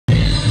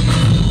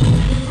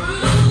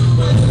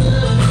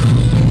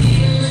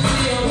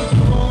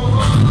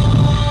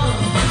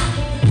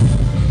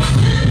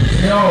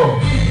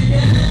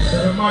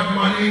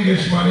madman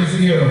Englishman is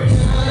here.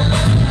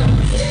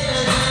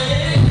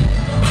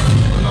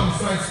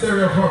 Alongside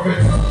Stereo Prophet.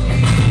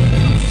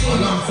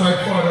 Alongside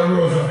Father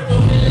Rosa.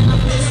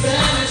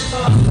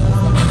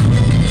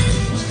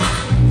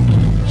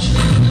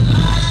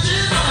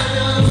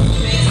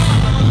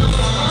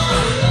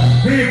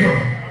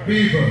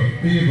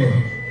 People.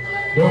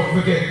 Don't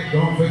forget.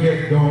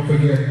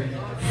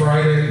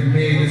 Friday,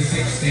 May the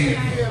 16th,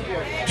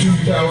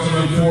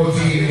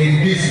 2014,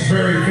 in this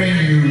very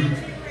venue,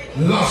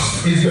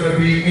 Lust is going to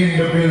be in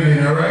the building,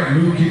 alright?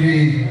 Lukey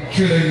D,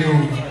 Triller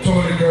U,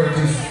 Tony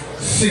Curtis,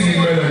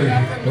 singing melody,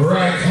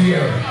 right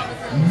here,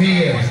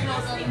 Mia,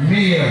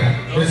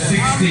 the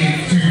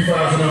 16th,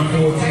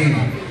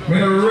 2014. We're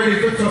not ready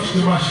to touch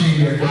the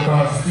machine yet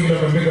because still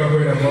have a bigger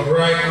brother, but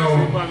right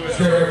now,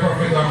 Stereo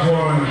Prophet have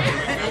won.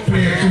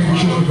 Play a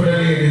tune for the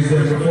ladies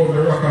then before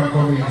the rock and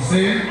come in.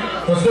 See?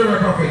 So Stereo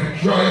Prophet,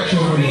 draw your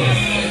tune with us.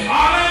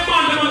 Alright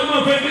man, the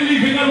motherfucker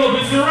believe in the love.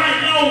 It's right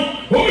now.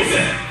 What we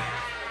say?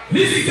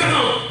 Listen to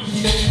now.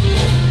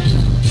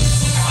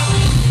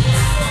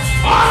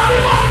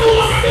 Alright man, the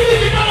one that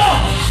believe in the love.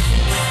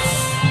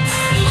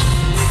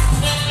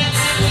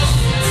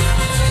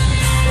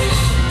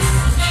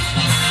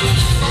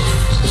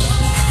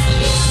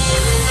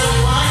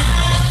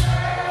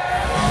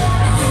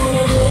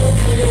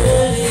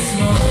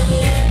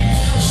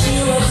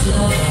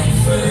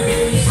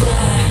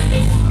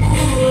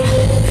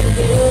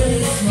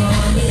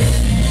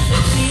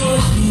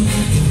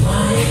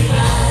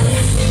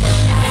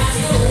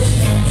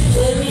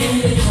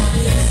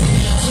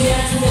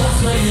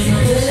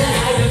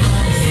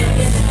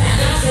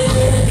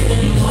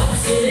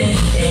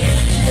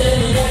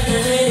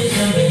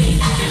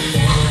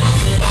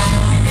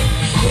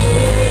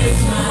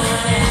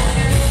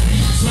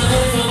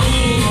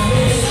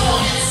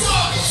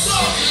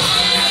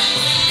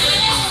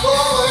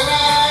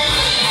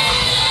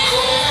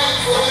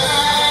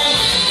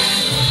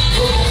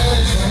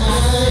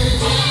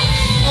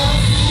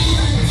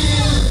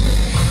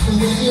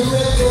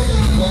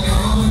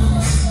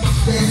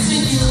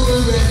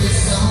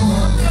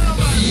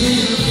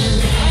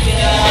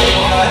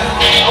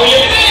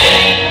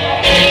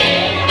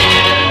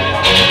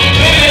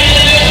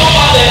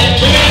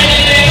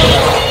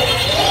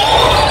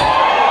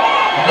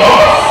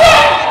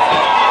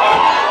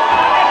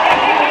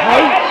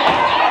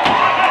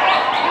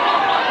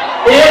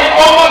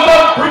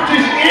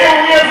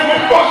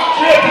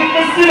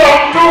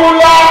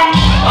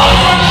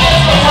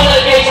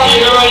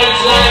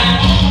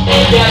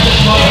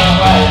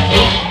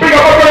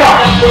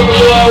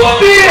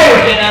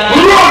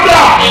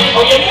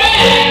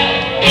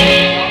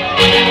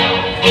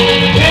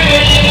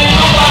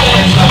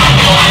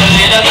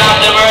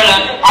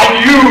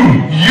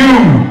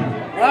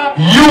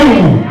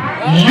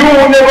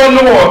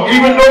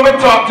 Even though we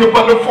talked to you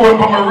on the phone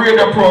from a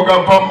radio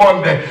program for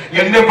Monday,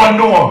 you never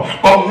know.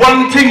 But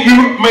one thing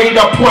you made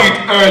a point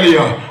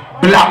earlier: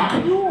 black,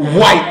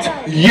 white,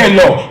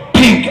 yellow,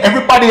 pink.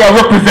 Everybody I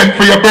represent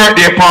for your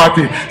birthday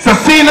party. So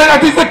seeing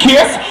that is the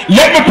case,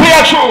 let me play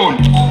a tune.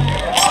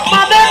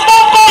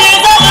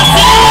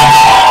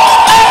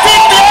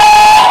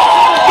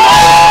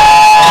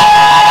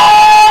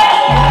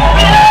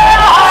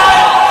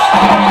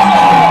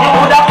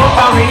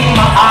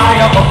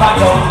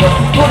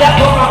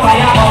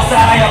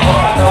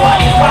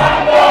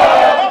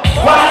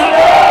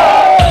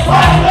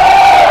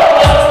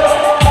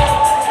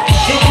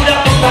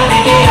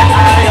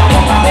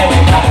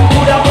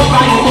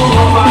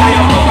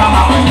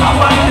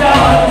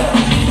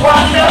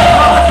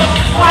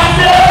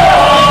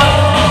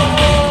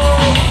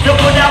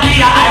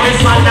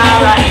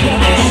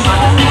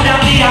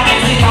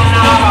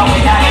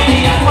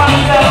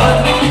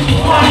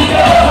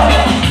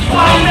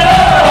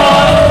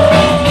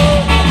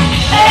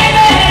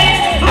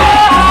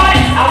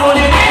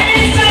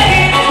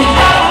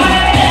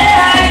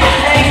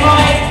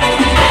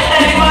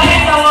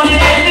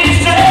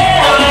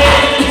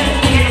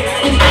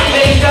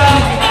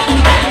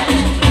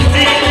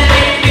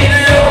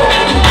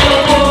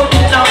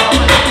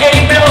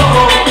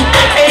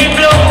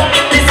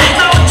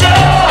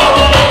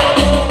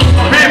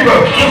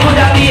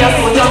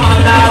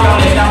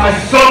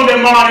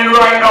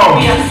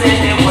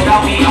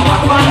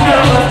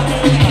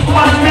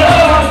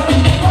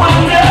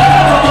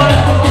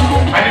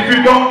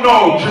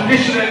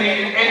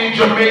 Traditionally, in any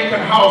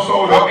Jamaican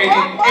household or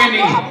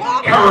any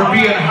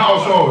Caribbean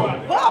household,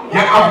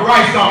 you have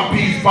rice and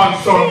peas on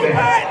Sunday.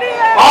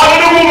 All of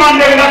the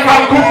women there that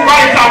can cook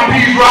rice and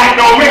peas right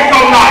now, make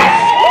some nice.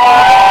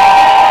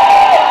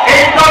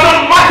 It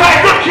doesn't matter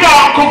if you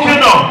can't cook, you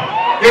know.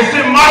 You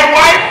see, my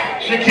wife,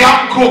 she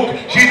can't cook.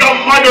 She's a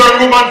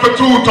modern woman for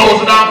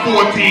 2014.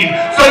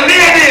 So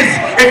ladies,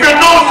 if you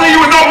know so you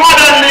is a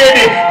modern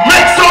lady,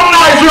 make some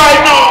noise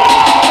right now.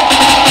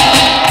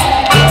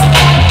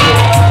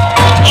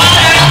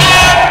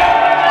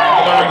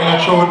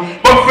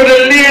 But for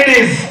the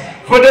ladies,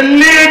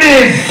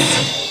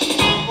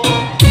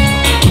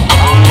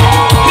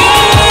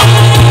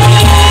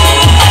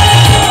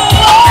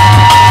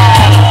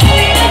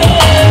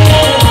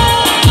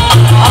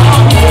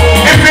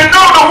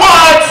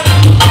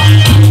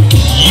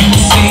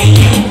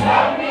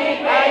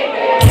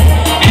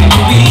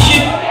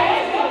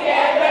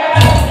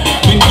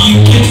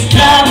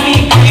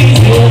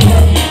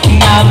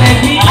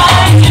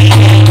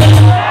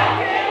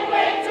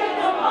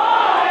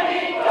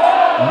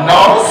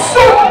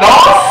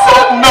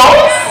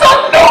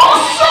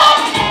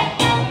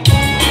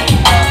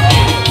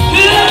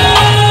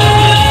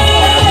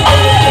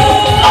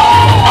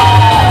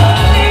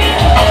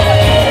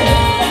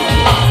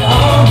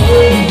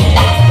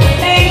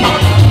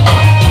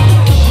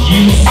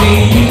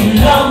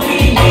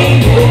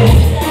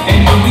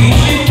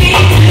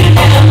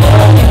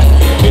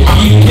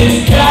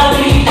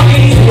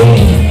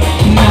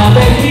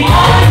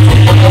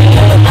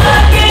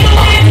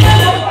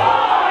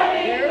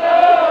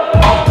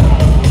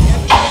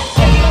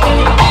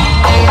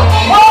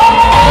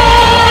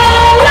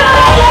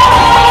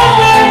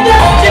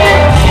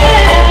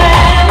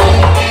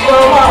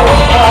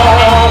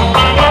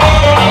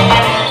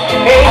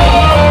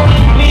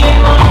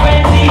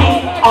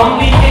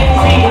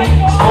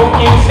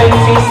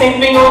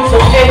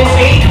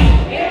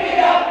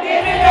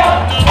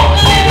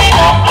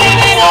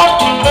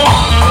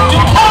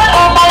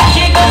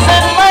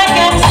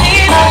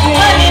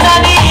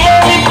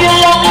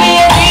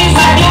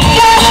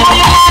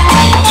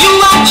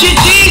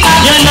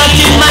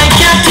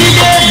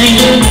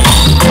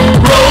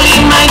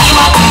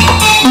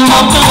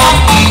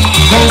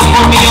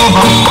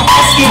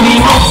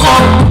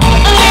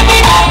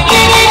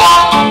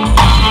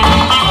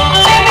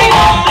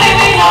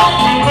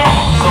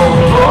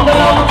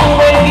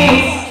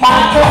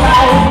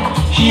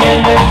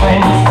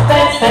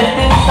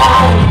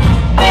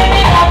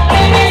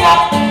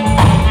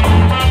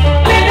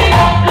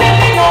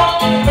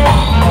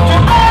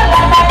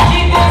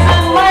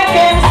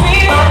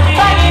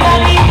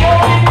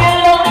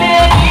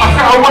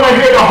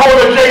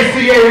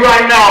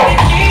 Right now.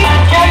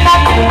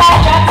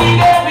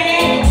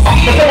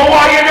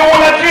 Why you don't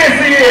want to dress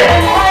here?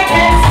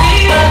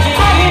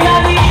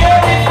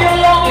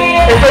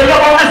 If you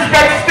love and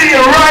respect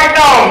Steel right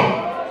now.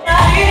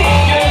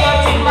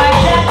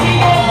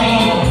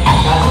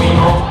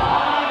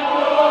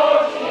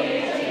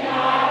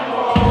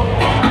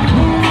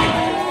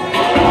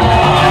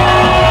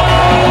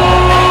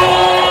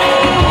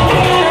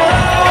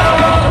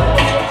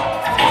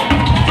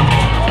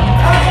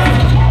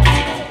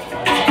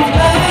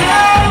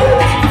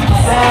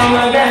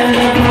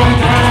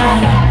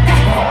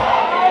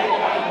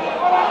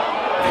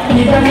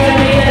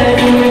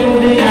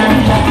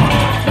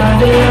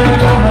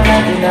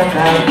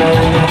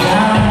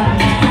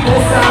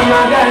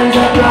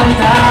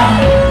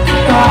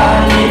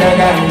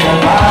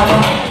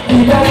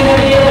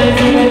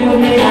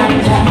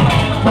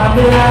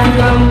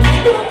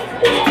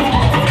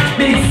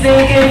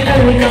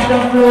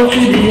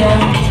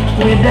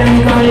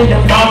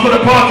 Down for the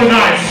party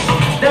nights.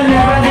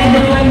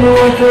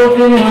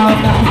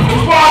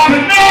 Party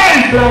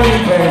nights!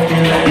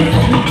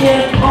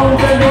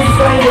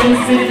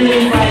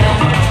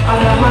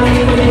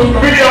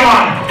 Video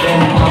man!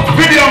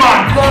 Video man!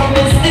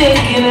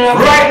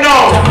 Right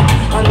now,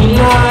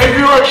 if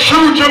you're a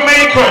true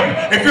Jamaican,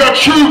 if you're a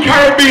true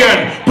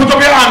Caribbean, put up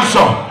your hands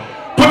up.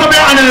 Put up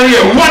your hand in the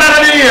air, one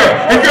hand in the air.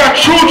 If you're a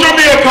true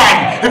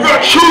Jamaican, if you're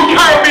a true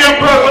Caribbean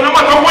person, no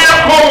matter where you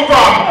come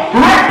from,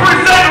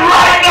 represent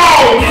right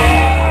now!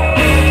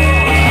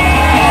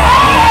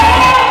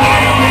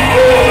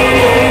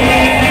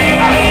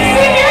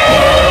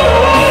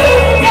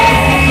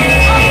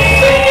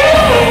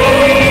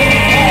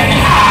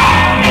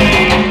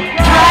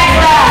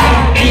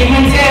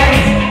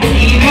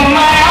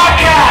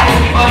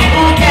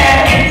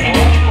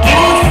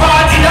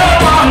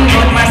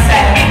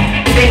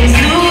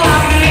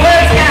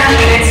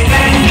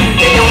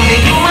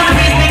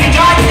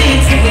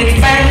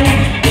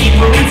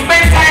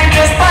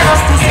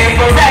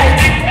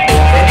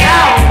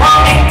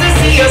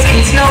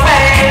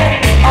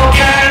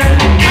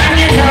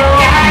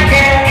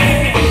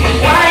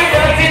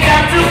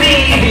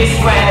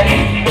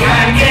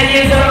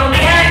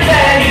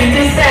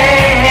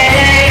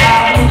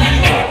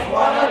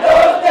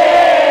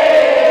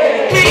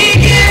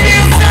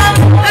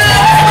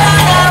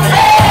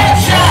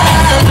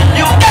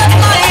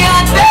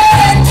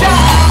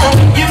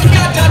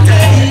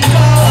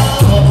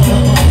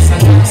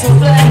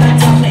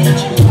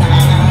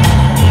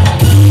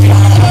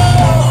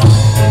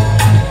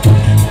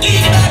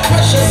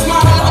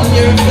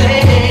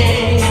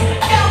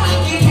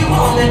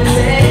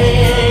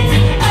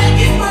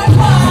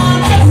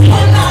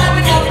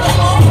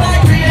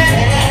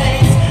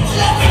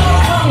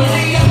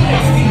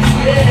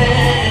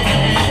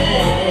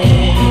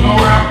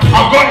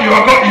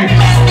 I got you.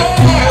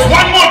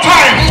 One more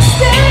time.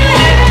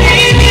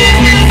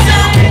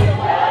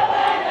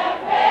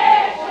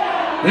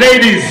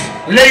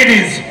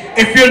 Ladies,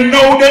 if you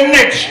know the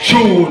next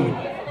tune,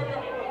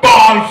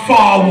 ball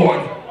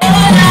forward.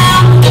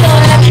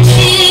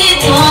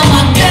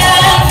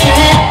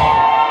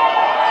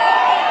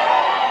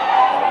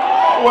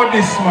 What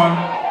this,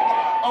 man?